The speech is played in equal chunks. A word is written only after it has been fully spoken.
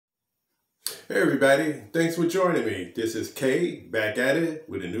Hey everybody, thanks for joining me. This is Kay back at it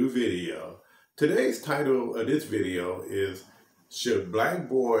with a new video. Today's title of this video is Should Black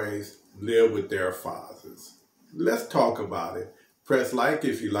Boys Live with Their Fathers? Let's talk about it. Press like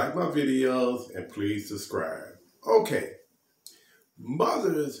if you like my videos and please subscribe. Okay,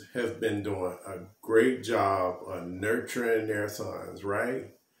 mothers have been doing a great job of nurturing their sons,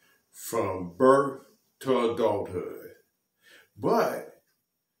 right? From birth to adulthood. But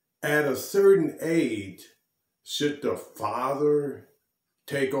at a certain age, should the father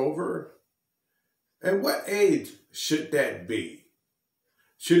take over? And what age should that be?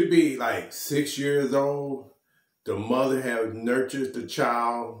 Should it be like 6 years old? The mother has nurtured the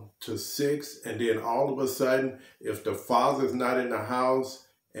child to 6, and then all of a sudden, if the father's not in the house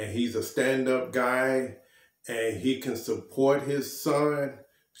and he's a stand-up guy and he can support his son,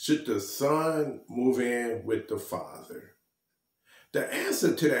 should the son move in with the father? The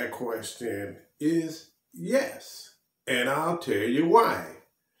answer to that question is yes, and I'll tell you why.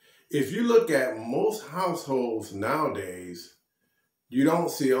 If you look at most households nowadays, you don't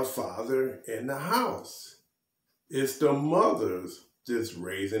see a father in the house. It's the mothers that's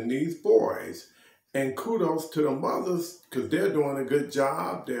raising these boys. And kudos to the mothers because they're doing a good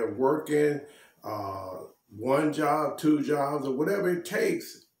job. They're working 1 job, 2 jobs, or whatever it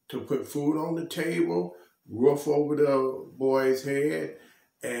takes to put food on the table, roof over the boy's head,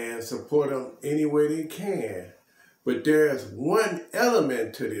 and support them any way they can. But there's one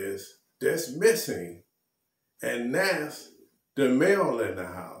element to this that's missing, and that's the male in the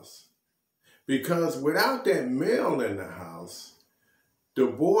house. Because without that male in the house, the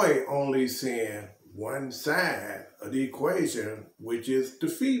boy only seeing one side of the equation, which is the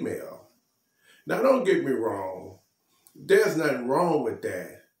female. Now, don't get me wrong. There's nothing wrong with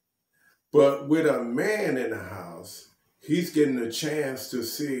that. But with a man in the house, he's getting a chance to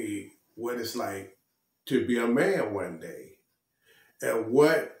see what it's like to be a man one day and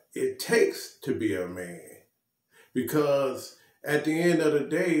what it takes to be a man. Because at the end of the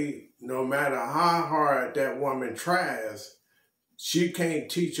day, no matter how hard that woman tries, she can't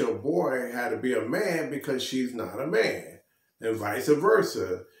teach a boy how to be a man because she's not a man, and vice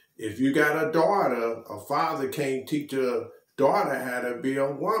versa. If you got a daughter, a father can't teach a daughter how to be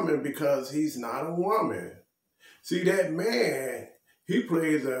a woman because he's not a woman. See, that man, he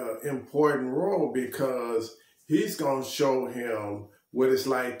plays an important role because he's going to show him what it's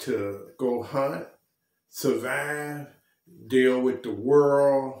like to go hunt, survive, deal with the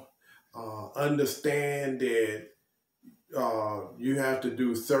world, understand that you have to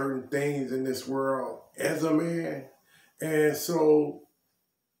do certain things in this world as a man. And so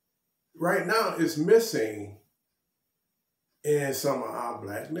right now it's missing in some of our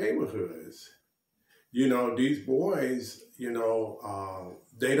black neighborhoods. You know, these boys, they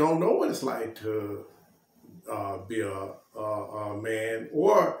don't know what it's like to be a man,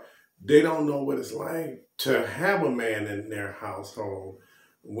 or they don't know what it's like to have a man in their household.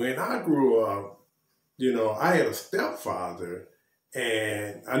 When I grew up, I had a stepfather,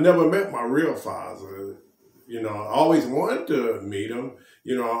 and I never met my real father. I always wanted to meet him.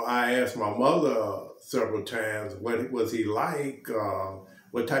 I asked my mother several times, what was he like?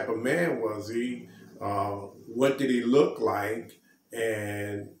 What type of man was he? What did he look like?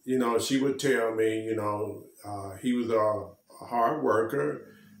 And, she would tell me, he was a hard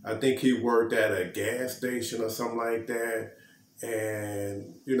worker. I think he worked at a gas station or something like that.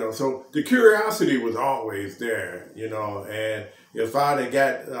 And, so the curiosity was always there, and if I'd have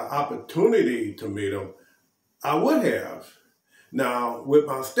got the opportunity to meet him, I would have. Now, with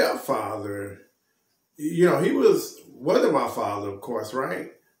my stepfather, he wasn't my father, of course,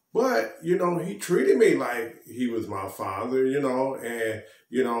 right? But, he treated me like he was my father, and,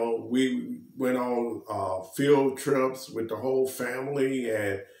 we went on field trips with the whole family,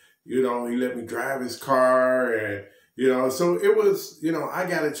 and, he let me drive his car, and, so it was, I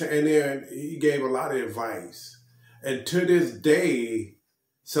got a chance, and then he gave a lot of advice. And to this day,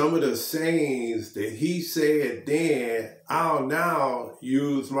 some of the sayings that he said then, I'll now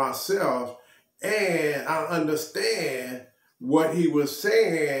use myself, and I understand what he was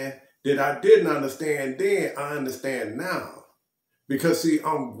saying that I didn't understand then, I understand now. Because see,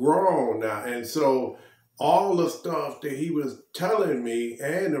 I'm grown now, and so all the stuff that he was telling me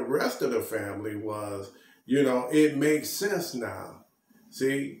and the rest of the family was, it makes sense now.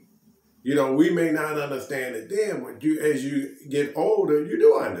 See? We may not understand it then, but as you get older, you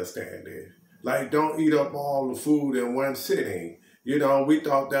do understand it. Like, don't eat up all the food in one sitting. We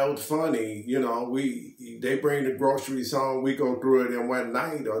thought that was funny. They bring the groceries home, we go through it in one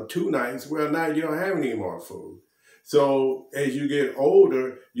night or 2 nights. Well, now you don't have any more food. So as you get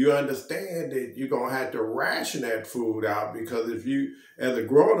older, you understand that you're going to have to ration that food out, because if you, as a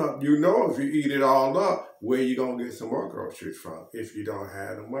grown-up, you know if you eat it all up, where you going to get some more groceries from if you don't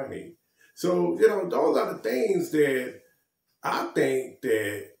have the money. So, those are the things that I think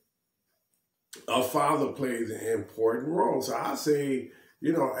that a father plays an important role. So I say,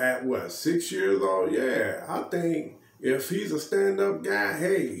 at what, 6 years old? Yeah, I think if he's a stand-up guy,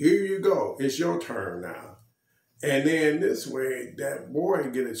 hey, here you go. It's your turn now. And then this way, that boy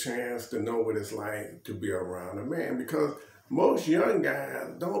get a chance to know what it's like to be around a man, because most young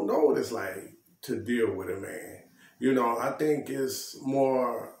guys don't know what it's like to deal with a man. I think it's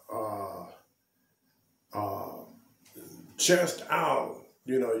more chest out.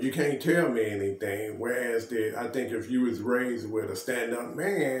 You can't tell me anything. Whereas I think if you was raised with a stand-up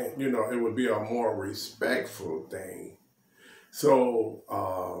man, it would be a more respectful thing. So,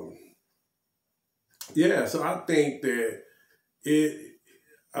 yeah, so I think that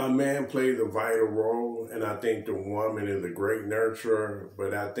a man plays a vital role, and I think the woman is a great nurturer.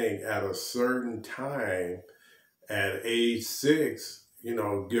 But I think at a certain time, at age 6,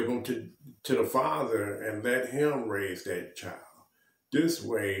 give them to the father and let him raise that child. This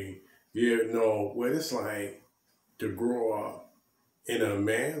way, you know what it's like to grow up in a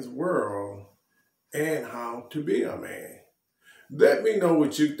man's world and how to be a man. Let me know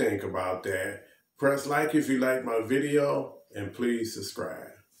what you think about that. Press like if you like my video, and please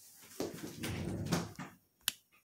subscribe.